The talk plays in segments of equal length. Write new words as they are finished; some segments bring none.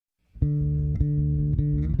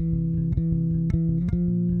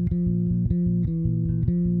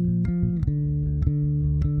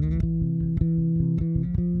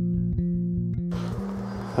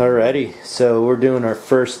Alrighty, so we're doing our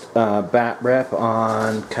first bat rep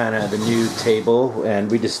on kind of the new table, and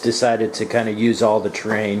we just decided to kind of use all the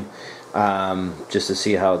terrain just to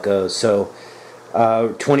see how it goes. So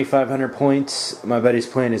 2,500 points. My buddy's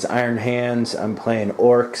playing his Iron Hands. I'm playing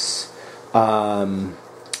Orks.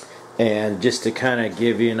 And just to kind of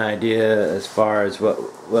give you an idea as far as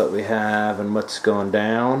what we have and what's going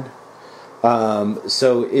down.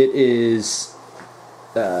 So it is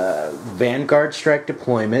Vanguard Strike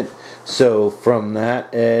deployment. So from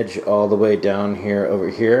that edge all the way down here over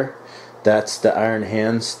here, that's the Iron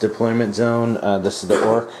Hands deployment zone. This is the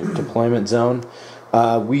Ork deployment zone.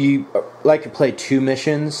 We like to play two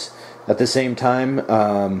missions at the same time,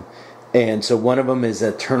 and so one of them is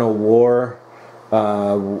Eternal War,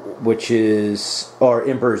 which is, or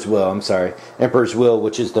Emperor's Will, I'm sorry, Emperor's Will,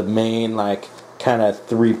 which is the main like kind of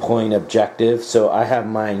 3-point objective. So I have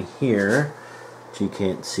mine here, which you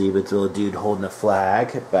can't see, but it's a little dude holding a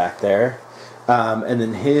flag back there, and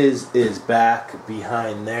then his is back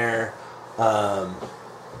behind there. Kind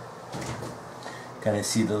of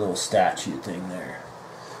see the little statue thing there.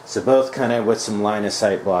 So both kind of with some line of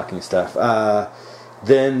sight blocking stuff.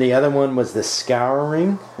 Then the other one was the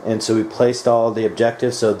Scouring, and so we placed all the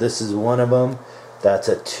objectives. So this is one of them. That's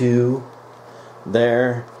a 2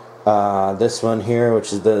 there. This one here,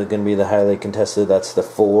 which is going to be the highly contested, that's the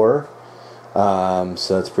 4. So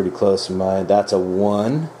that's pretty close to mine. That's a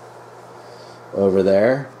 1 over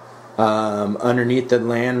there. Underneath the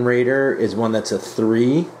Land Raider is one that's a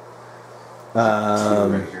 3.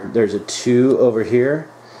 There's a 2 over here.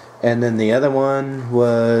 And then the other one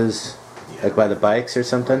was like by the bikes or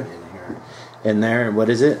something in there. What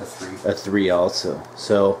is it? A 3 also.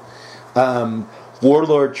 So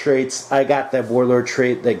Warlord traits, I got that Warlord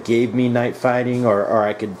trait that gave me night fighting, or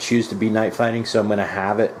I could choose to be night fighting, so I'm going to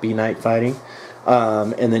have it be night fighting.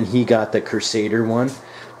 And then he got the Crusader one.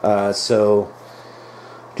 So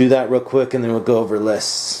do that real quick and then we'll go over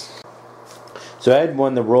lists. So I had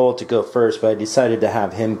won the role to go first, but I decided to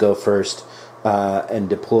have him go first and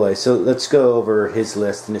deploy. So let's go over his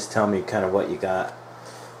list and just tell me kind of what you got.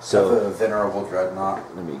 So the Venerable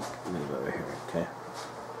Dreadnought. Let me move over here. Okay.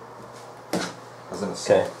 As an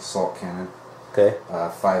assault cannon. Okay.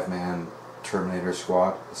 5-man Terminator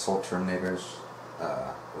squad, assault Terminators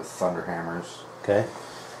with Thunder Hammers. Okay.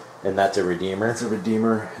 And that's a Redeemer. It's a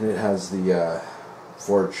Redeemer, and it has the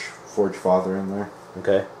Forge Father in there.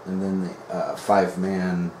 Okay. And then the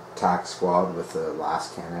 5-man tack squad with the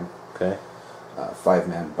last cannon. Okay.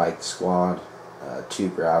 5-man bike squad, 2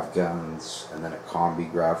 grav guns, and then a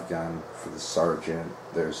combi grav gun for the sergeant.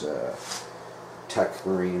 There's a tech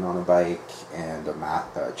marine on a bike and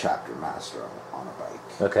a chapter master on a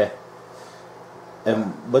bike. Okay.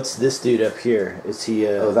 And what's this dude up here? Is he?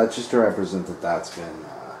 Oh, that's just to represent that that's been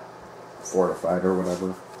fortified or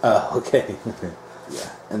whatever. Oh, okay. Yeah,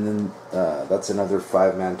 and then that's another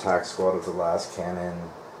 5-man tack squad with the last cannon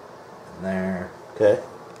in there. Okay.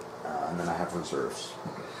 And then I have reserves.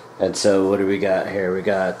 And so what do we got here? We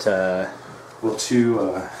got well,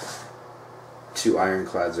 two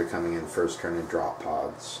ironclads are coming in first turn in drop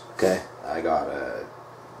pods. Okay. I got a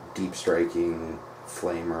deep striking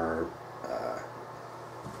flamer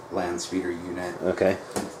land speeder unit. Okay.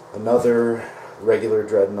 Another regular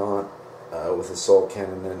dreadnought with assault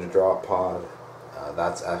cannon and a drop pod.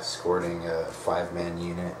 That's escorting a 5-man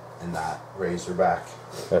unit in that Razorback.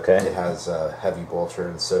 Okay. It has a heavy bolter,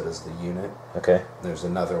 and so does the unit. Okay. There's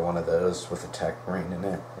another one of those with a tech marine in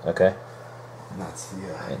it. Okay. And that's the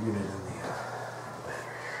unit in the battery.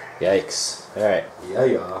 Yikes. All right.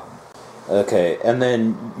 Yeah. Okay, and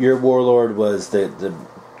then your Warlord was the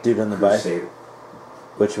dude on the bike? Crusade.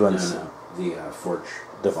 Which one's? No. The Forge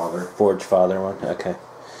Father. Forge Father one? Okay.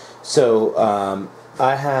 So,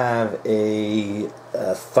 I have a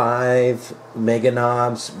 5 Mega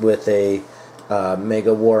Knobs with a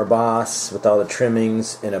Mega War Boss with all the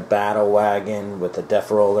trimmings and a Battle Wagon with a Death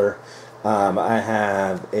Roller. I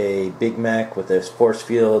have a Big Mech with a Force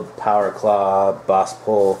Field, Power Claw, Boss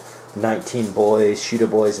Pole, 19 boys, Shooter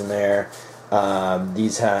boys in there.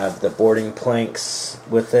 These have the boarding planks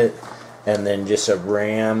with it, and then just a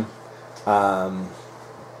Ram Battle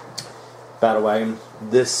Wagon.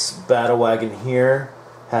 This Battle Wagon here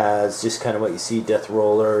has just kind of what you see, Death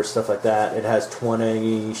Roller, stuff like that. It has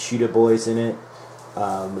 20 Shooter boys in it,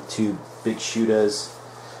 with 2 big shooters.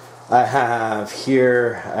 I have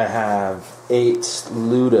 8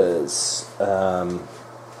 Ludas.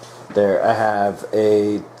 There, I have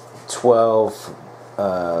a 12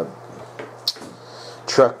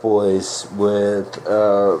 truck boys with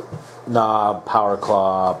knob, power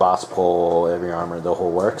claw, boss pole, heavy armor, the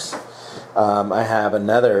whole works. I have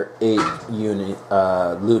another 8 unit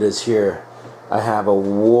Ludas here. I have a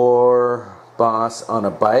War Boss on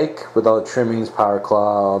a bike with all the trimmings, power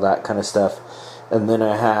claw, all that kind of stuff. And then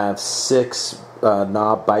I have 6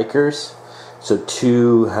 knob bikers. So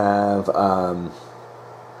 2 have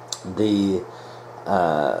the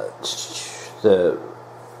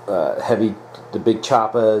big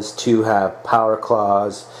choppas. 2 have power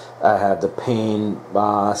claws. I have the Pain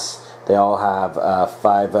Boss. They all have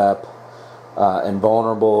 5-up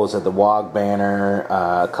invulnerables at the Wog banner,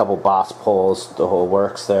 a couple boss poles, the whole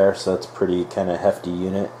works there, so that's pretty kind of hefty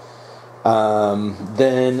unit.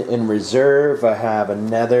 Then in reserve I have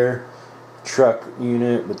another truck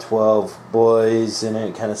unit with 12 boys in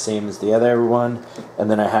it, kind of same as the other one,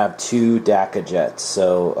 and then I have 2 DACA jets,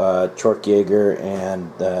 so Chorkjaeger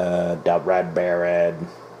and the Red Baron.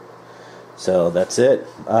 So that's it.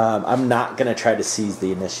 I'm not going to try to seize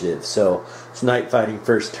the initiative, so it's night fighting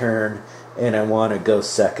first turn, and I want to go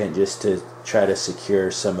second just to try to secure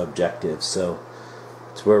some objectives. So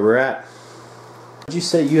that's where we're at. Did you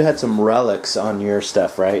say you had some relics on your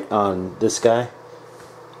stuff, right? On this guy?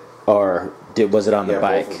 Or was it on the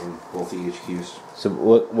bike? Both the HQs. So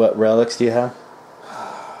what relics do you have?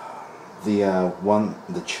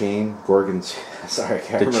 The chain, Gorgon's. Sorry, I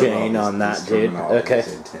can't the chain on that dude. Okay.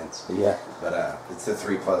 It's intense. Yeah. But it's the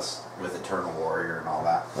 3+ with Eternal Warrior and all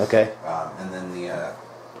that. Okay. And then the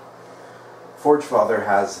Forge Father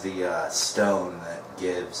has the stone that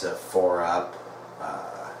gives a 4-up.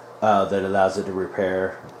 That allows it to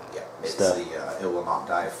repair. Yeah. It's stuff. it will not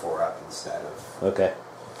die 4-up instead of. Okay.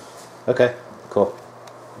 Okay. Cool.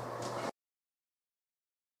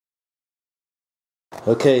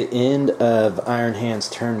 Okay, end of Iron Hands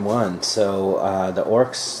turn 1. So the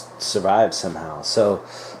Orks survived somehow. So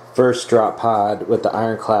first drop pod with the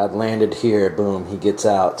Ironclad landed here. Boom, he gets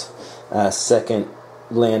out. Second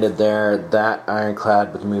landed there. That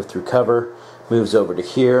Ironclad was moved through cover. Moves over to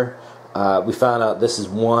here. We found out this is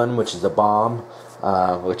 1, which is a bomb,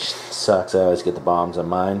 which sucks. I always get the bombs on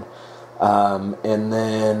mine. And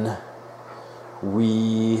then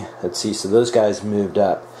let's see. So those guys moved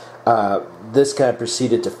up. This guy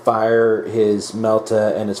proceeded to fire his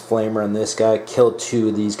Melta and his Flamer on this guy, killed 2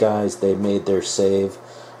 of these guys. They made their save,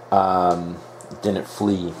 didn't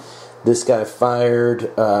flee. This guy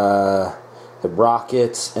fired the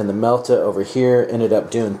rockets and the Melta over here, ended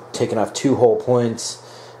up taking off 2 hull points.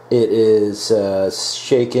 It is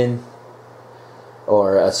shaken,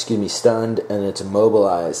 or stunned, and it's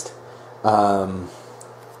immobilized. That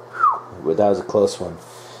was a close one.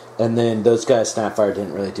 And then those guys Snapfire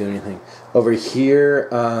didn't really do anything. Over here,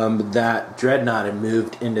 that Dreadnought had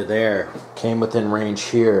moved into there, came within range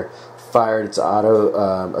here, fired its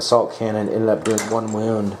auto assault cannon, ended up doing 1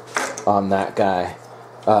 wound on that guy.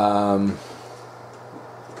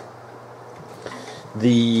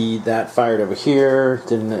 That fired over here,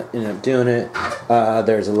 didn't end up doing it.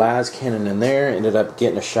 There's a las cannon in there, ended up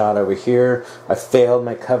getting a shot over here. I failed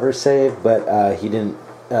my cover save, but he didn't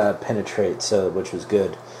penetrate, which was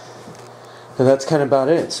good. So that's kind of about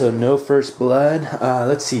it. So no first blood.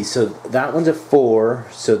 Let's see. So that one's a 4.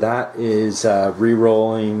 So that is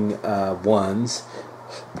re-rolling 1s.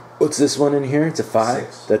 What's this one in here? It's a 5.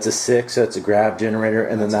 6. That's a 6. So that's a grab generator,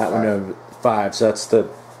 and that's then that one a 5. So that's the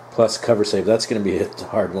plus cover save. That's going to be a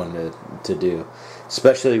hard one to do,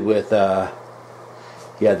 especially with the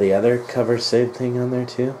other cover save thing on there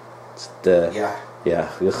too. It's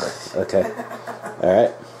yeah. Okay. All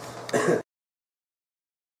right.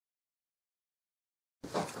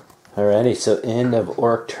 Alrighty, so end of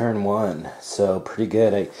Orc turn 1. So pretty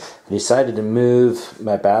good. I decided to move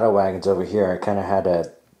my battle wagons over here. I kind of had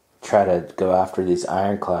to try to go after these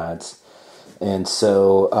ironclads. And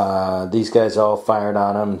so these guys all fired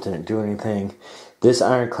on them, didn't do anything. This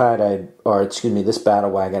ironclad, this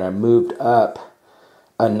battle wagon, I moved up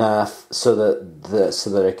enough so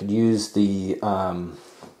that I could use the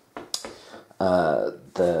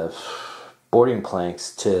boarding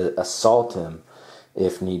planks to assault him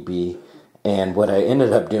if need be. And what I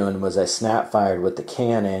ended up doing was I snap fired with the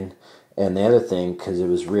cannon and the other thing because it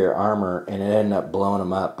was rear armor, and it ended up blowing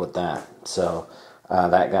him up with that. So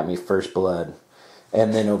that got me first blood.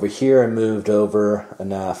 And then over here I moved over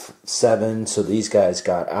enough, 7, so these guys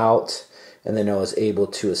got out, and then I was able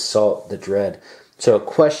to assault the Dread. So a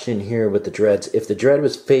question here with the Dreads: if the Dread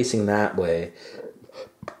was facing that way,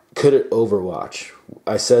 could it overwatch?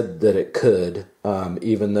 I said that it could,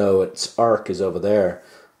 even though its arc is over there.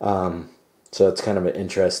 So it's kind of an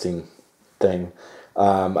interesting thing.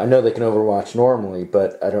 I know they can overwatch normally,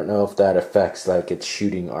 but I don't know if that affects like its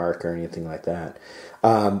shooting arc or anything like that.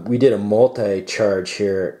 We did a multi-charge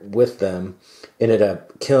here with them, ended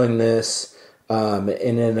up killing this, and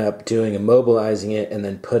ended up doing immobilizing it, and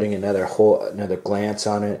then putting another glance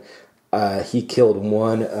on it. He killed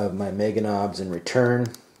one of my Meganobs in return,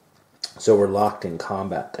 so we're locked in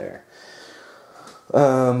combat there.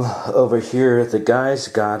 Over here, the guys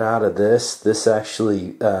got out of this. This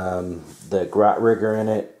actually, the grot rigger in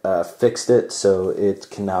it fixed it, so it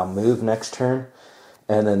can now move next turn.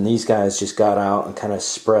 And then these guys just got out and kind of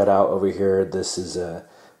spread out over here. This is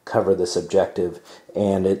cover this objective,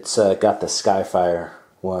 and it's got the Skyfire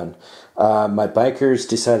one. My bikers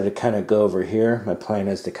decided to kind of go over here. My plan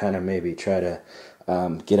is to kind of maybe try to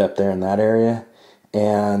get up there in that area,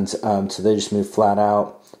 and so they just moved flat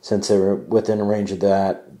out. Since they were within range of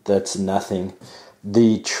that, that's nothing.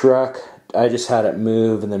 The truck, I just had it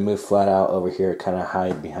move and then move flat out over here, kind of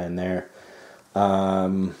hide behind there.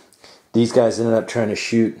 These guys ended up trying to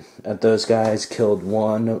shoot at those guys, killed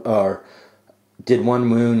one, or did one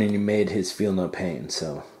wound, and he made his feel no pain.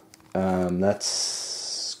 So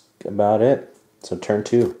that's about it. So turn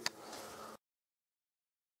 2.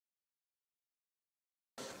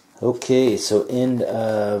 Okay, so end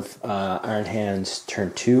of Iron Hand's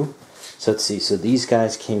turn 2. So let's see, so these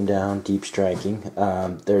guys came down deep striking.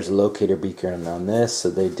 There's a locator beacon on this,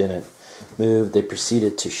 so they didn't move. They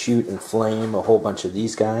proceeded to shoot and flame a whole bunch of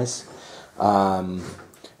these guys, and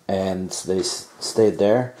they stayed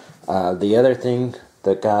there. The other thing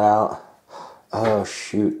that got out, oh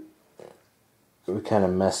shoot, we kind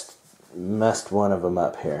of messed one of them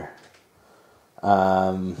up here.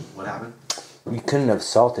 What happened? We couldn't have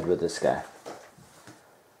salted with this guy.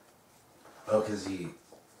 Oh, because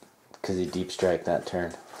he deep strike that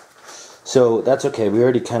turn. So that's okay. We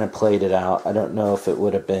already kind of played it out. I don't know if it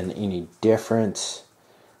would have been any different.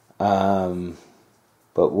 But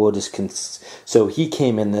we'll just... So he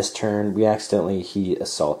came in this turn. He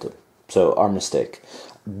assaulted. So our mistake.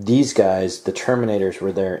 These guys, the Terminators,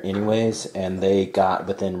 were there anyways, and they got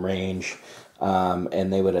within range.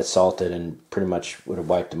 And they would have assaulted and pretty much would have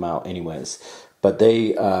wiped them out anyways. But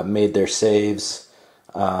they made their saves,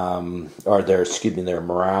 or their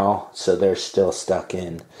morale, so they're still stuck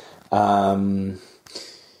in.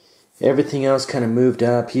 Everything else kind of moved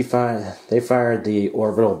up. They fired the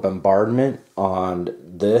orbital bombardment on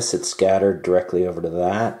this. It scattered directly over to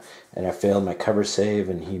that, and I failed my cover save,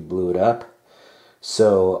 and he blew it up.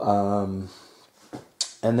 So,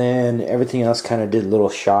 and then everything else kind of did little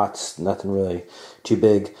shots, nothing really too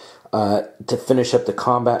big. To finish up the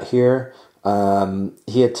combat here,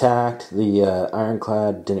 he attacked the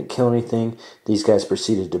Ironclad, didn't kill anything. These guys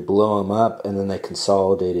proceeded to blow him up, and then they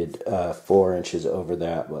consolidated 4 inches over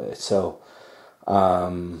that way. So,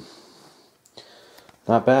 not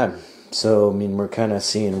bad. So, I mean, we're kind of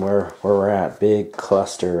seeing where we're at. Big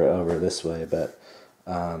cluster over this way, but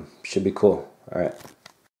should be cool. All right.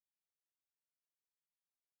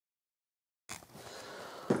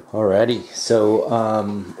 Alrighty, so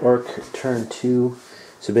Ork turn 2.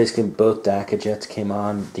 So basically both DACA jets came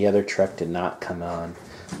on. The other truck did not come on.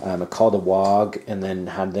 I called a WOG and then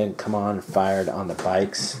had them come on and fired on the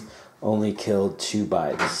bikes. Only killed 2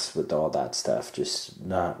 bikes with all that stuff. Just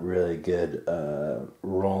not really good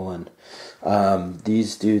rolling.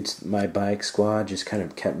 These dudes, my bike squad, just kind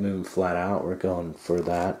of kept moving flat out. We're going for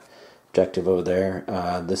that objective over there.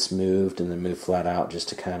 This moved and then moved flat out just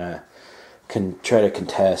to kind of try to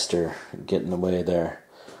contest or get in the way there.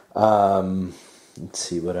 Let's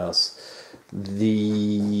see what else.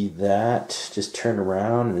 That just turned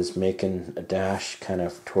around and is making a dash kind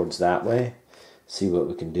of towards that way. See what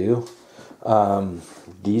we can do.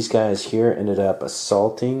 These guys here ended up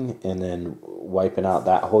assaulting and then wiping out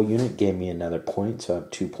that whole unit. Gave me another point, so I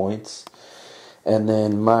have 2 points. And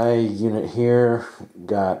then my unit here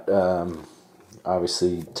got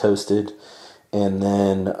obviously toasted. And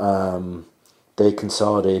then they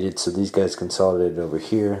consolidated, so these guys consolidated over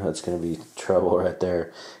here. That's going to be trouble right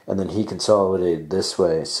there. And then he consolidated this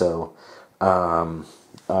way, so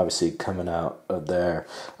obviously coming out of there.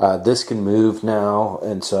 This can move now,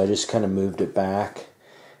 and so I just kind of moved it back.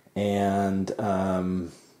 And,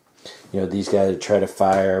 these guys try to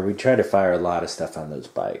fire. We try to fire a lot of stuff on those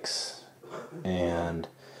bikes. And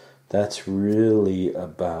that's really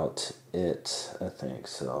about it, I think,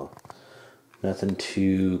 so... Nothing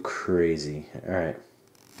too crazy. Alright.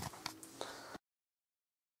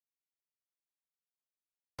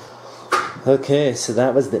 Okay, so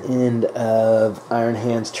that was the end of Iron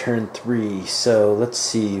Hand's turn 3. So let's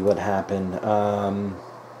see what happened.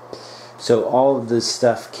 So all of this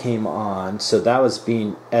stuff came on. So that was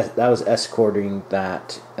escorting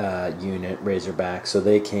that unit, Razorback. So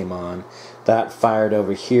they came on. That fired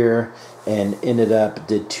over here and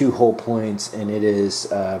did 2 hull points, and it is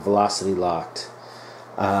velocity locked.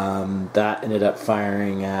 That ended up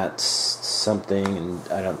firing at something, and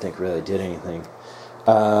I don't think really did anything.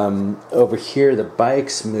 Over here, the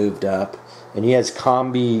bikes moved up, and he has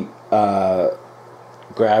combi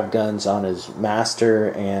grav guns on his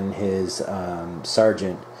master and his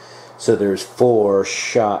sergeant. So there's 4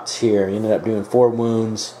 shots here. He ended up doing 4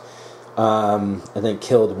 wounds, and then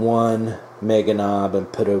killed 1 Mega Knob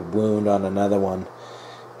and put a wound on another one.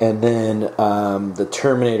 And then the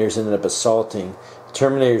Terminators ended up assaulting. The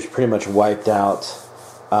Terminators pretty much wiped out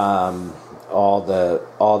all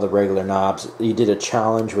the regular knobs. He did a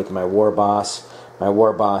challenge with my War Boss. My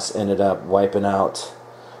War Boss ended up wiping out.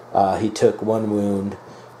 He took 1 wound,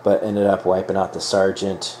 but ended up wiping out the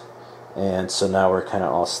sergeant. And so now we're kind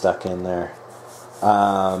of all stuck in there.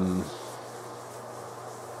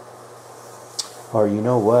 Or you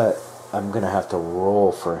know what? I'm going to have to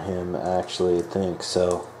roll for him, actually, I think.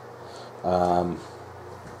 So,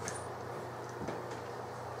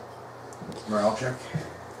 morale check?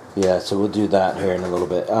 Yeah, so we'll do that here in a little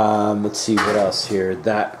bit. Let's see what else here.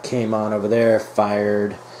 That came on over there,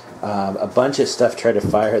 fired. A bunch of stuff tried to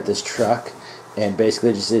fire at this truck, and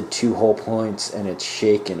basically just did 2 hull points, and it's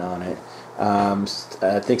shaking on it.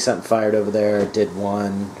 I think something fired over there, did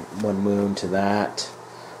one wound to that.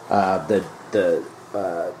 The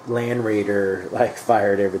Land Raider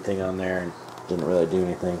fired everything on there and didn't really do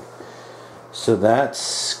anything. So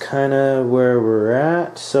that's kind of where we're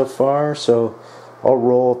at so far. So I'll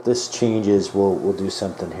roll. If this changes, we'll do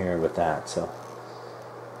something here with that. So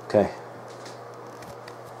okay.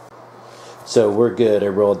 So we're good. I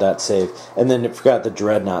rolled that save, and then I forgot the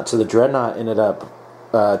Dreadnought. So the Dreadnought ended up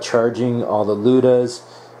charging all the Ludas,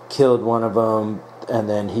 killed one of them, and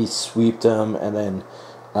then he sweeped them, and then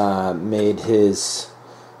made his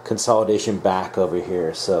consolidation back over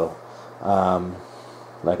here. So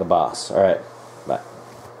like a boss. All right, bye.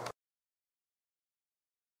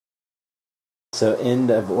 So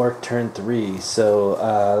end of Orc turn 3. So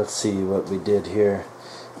let's see what we did here.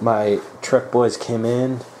 My truck boys came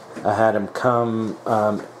in. I had them come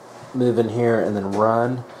move in here and then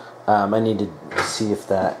run. I need to see if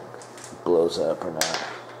that blows up or not.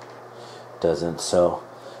 Doesn't. So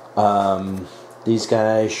these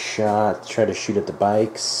guys tried to shoot at the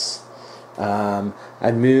bikes.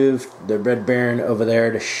 I moved the Red Baron over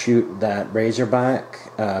there to shoot that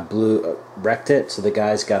Razorback. Wrecked it, so the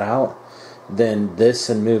guys got out. Then this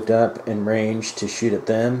and moved up in range to shoot at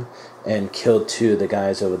them and killed 2 of the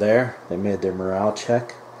guys over there. They made their morale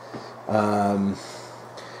check. The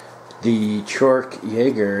Chork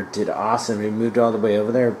Jaeger did awesome. He moved all the way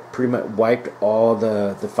over there, pretty much wiped all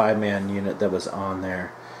the 5-man unit that was on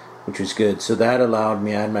there, which was good. So that allowed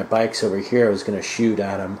me, I had my bikes over here, I was going to shoot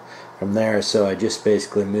at them from there, so I just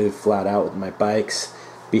basically moved flat out with my bikes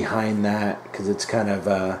behind that, because it's kind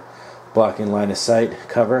of blocking line of sight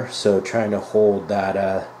cover, so trying to hold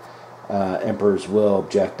that Emperor's Will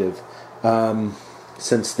objective.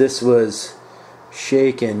 Since this was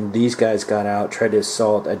shaken, these guys got out, tried to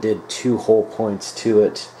assault. I did 2 hull points to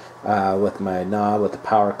it with my knob, with the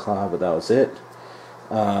power claw, but that was it.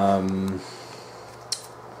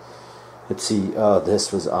 Let's see. Oh,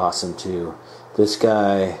 this was awesome too. This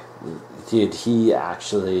guy, dude, he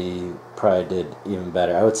actually probably did even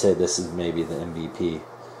better. I would say this is maybe the MVP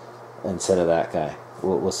instead of that guy.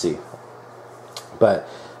 We'll see. But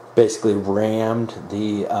basically rammed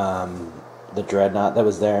the Dreadnought that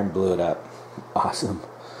was there and blew it up. Awesome.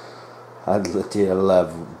 I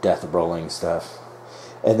love death rolling stuff.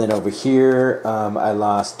 And then over here, I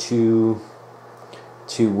lost two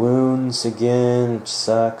wounds again, which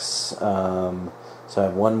sucks. So I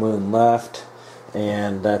have 1 wound left,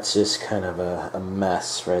 and that's just kind of a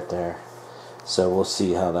mess right there. So we'll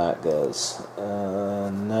see how that goes.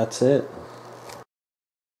 And that's it.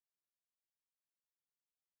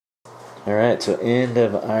 Alright, so end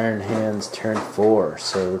of Iron Hands turn 4.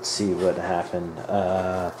 So let's see what happened.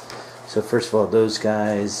 So first of all, those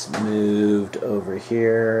guys moved over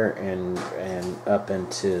here and up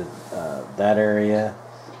into that area.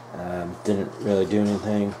 Didn't really do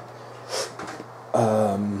anything.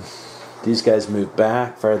 These guys moved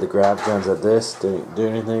back, fired the grav guns at this, didn't do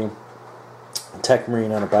anything. Tech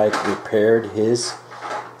Marine on a bike repaired his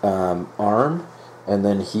arm, and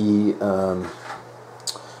then he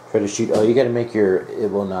tried to shoot. Oh, you got to make your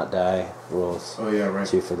 "it will not die" rolls. Oh yeah, right.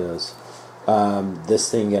 2 for those.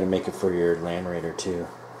 This thing you got to make it for your Land Raider too.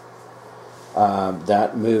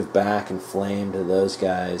 That moved back and flamed to those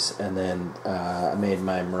guys, and then I made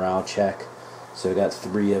my morale check. So we got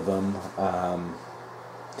 3 of them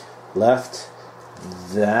left.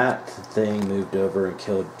 That thing moved over and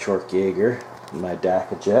killed Chork Jaeger, my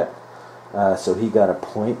DACA jet. So he got a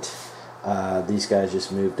point. These guys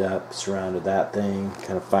just moved up, surrounded that thing,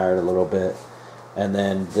 kind of fired a little bit. And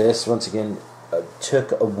then this, once again,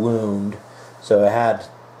 took a wound. So I had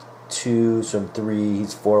 2, some 3,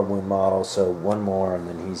 he's 4 wound model, so 1 more and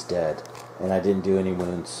then he's dead. And I didn't do any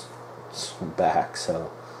wounds back,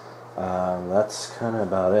 so that's kind of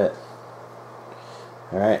about it.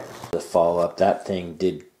 Alright, the follow-up, that thing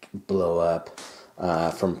did blow up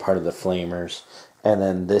from part of the flamers. And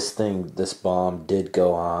then this bomb did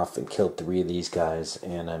go off and killed 3 of these guys,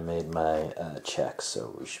 and I made my checks,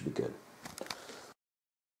 so we should be good.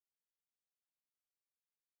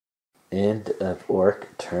 End of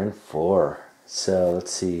Orc turn 4. So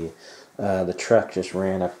let's see, the truck just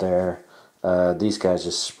ran up there. These guys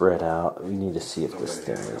just spread out. We need to see if this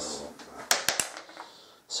thing is...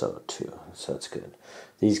 So 2, so that's good.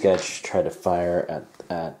 These guys just tried to fire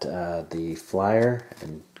at the flyer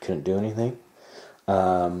and couldn't do anything.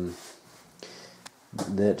 That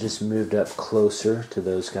just moved up closer to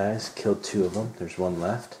those guys, killed 2 of them. There's 1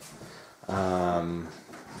 left.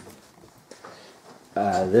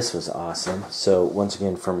 This was awesome. So once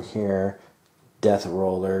again from here, death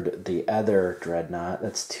rollered the other dreadnought.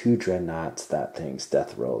 That's 2 dreadnoughts. That thing's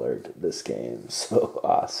death rollered this game. So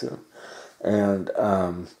awesome. And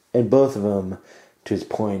both of them, to his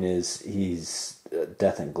point, is he's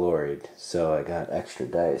death and gloried. So I got extra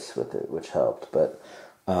dice with it, which helped. But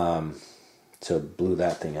so blew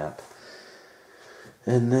that thing up.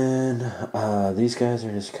 And then these guys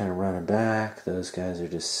are just kind of running back. Those guys are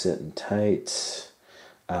just sitting tight.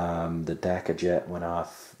 The DACA jet went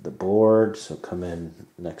off the board, so come in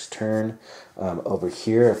next turn. Over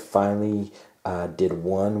here, I finally did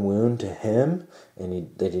 1 wound to him, and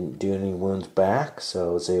they didn't do any wounds back,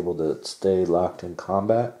 so I was able to stay locked in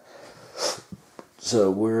combat. So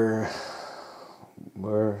we're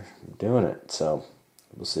doing it, so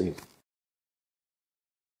we'll see.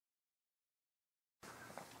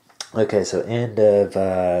 Okay, so end of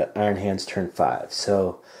Iron Hands turn 5.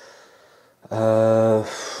 So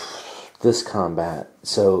this combat,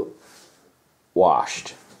 so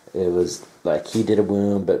washed. It was like he did a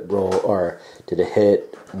wound, but did a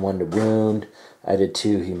hit, 1 to wound. I did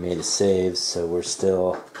 2. He made a save, so we're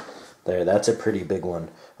still there. That's a pretty big one.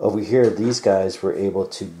 Over here, these guys were able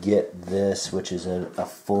to get this, which is a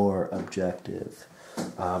 4 objective.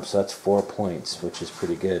 So that's 4 points, which is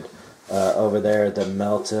pretty good. Over there, the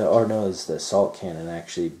the assault cannon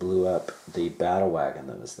actually blew up the battle wagon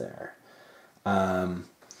that was there.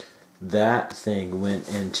 That thing went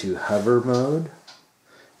into hover mode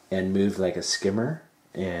and moved like a skimmer,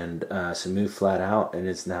 and so moved flat out, and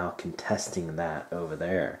is now contesting that over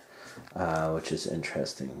there, which is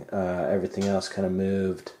interesting. Everything else kind of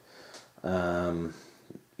moved.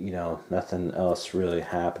 Nothing else really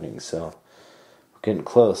happening, so we're getting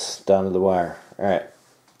close, down to the wire. All right.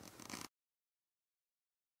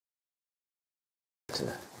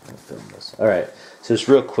 Film this. All right, so just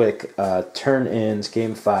real quick, turn ends,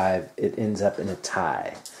 game 5, it ends up in a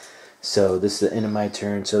tie. So this is the end of my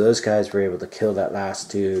turn. So those guys were able to kill that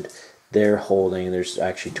last dude. They're holding, there's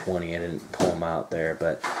actually 20, I didn't pull them out there,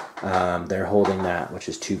 but they're holding that, which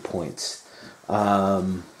is 2 points.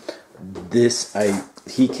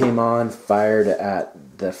 He came on, fired at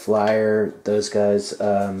the flyer. Those guys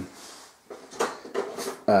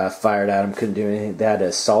fired at him, couldn't do anything. They had to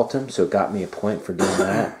assault him, so it got me a point for doing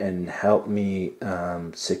that and helped me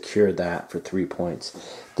secure that for 3 points.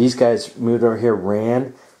 These guys moved over here,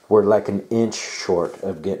 were like an inch short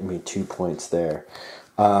of getting me 2 points there.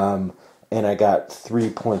 And I got 3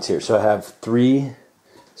 points here. So I have 3,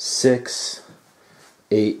 6,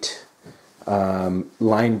 8,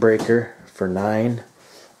 line breaker for 9.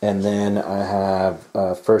 And then I have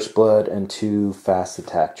First Blood and 2 fast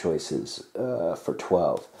attack choices for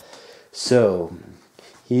 12. So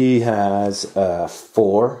he has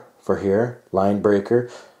 4 for here, line breaker.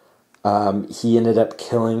 He ended up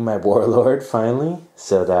killing my warlord finally,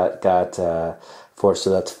 so that got 4. So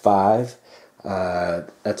that's 5.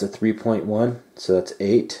 That's a 3.1, so that's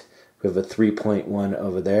 8. We have a 3.1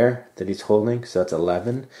 over there that he's holding, so that's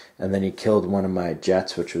 11. And then he killed one of my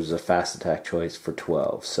jets, which was a fast attack choice for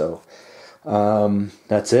 12. So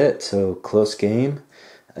that's it. So close game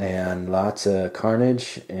and lots of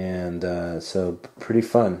carnage, and so pretty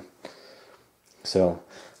fun. So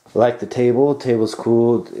like the table. Table's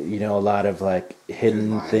cool. You know, a lot of like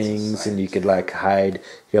hidden things, and you could like hide.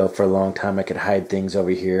 You know, for a long time I could hide things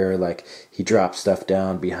over here. Like he dropped stuff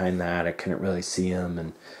down behind that. I couldn't really see him,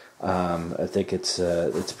 and I think it's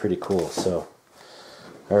pretty cool. So,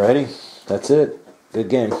 alrighty, that's it. Good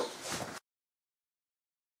game.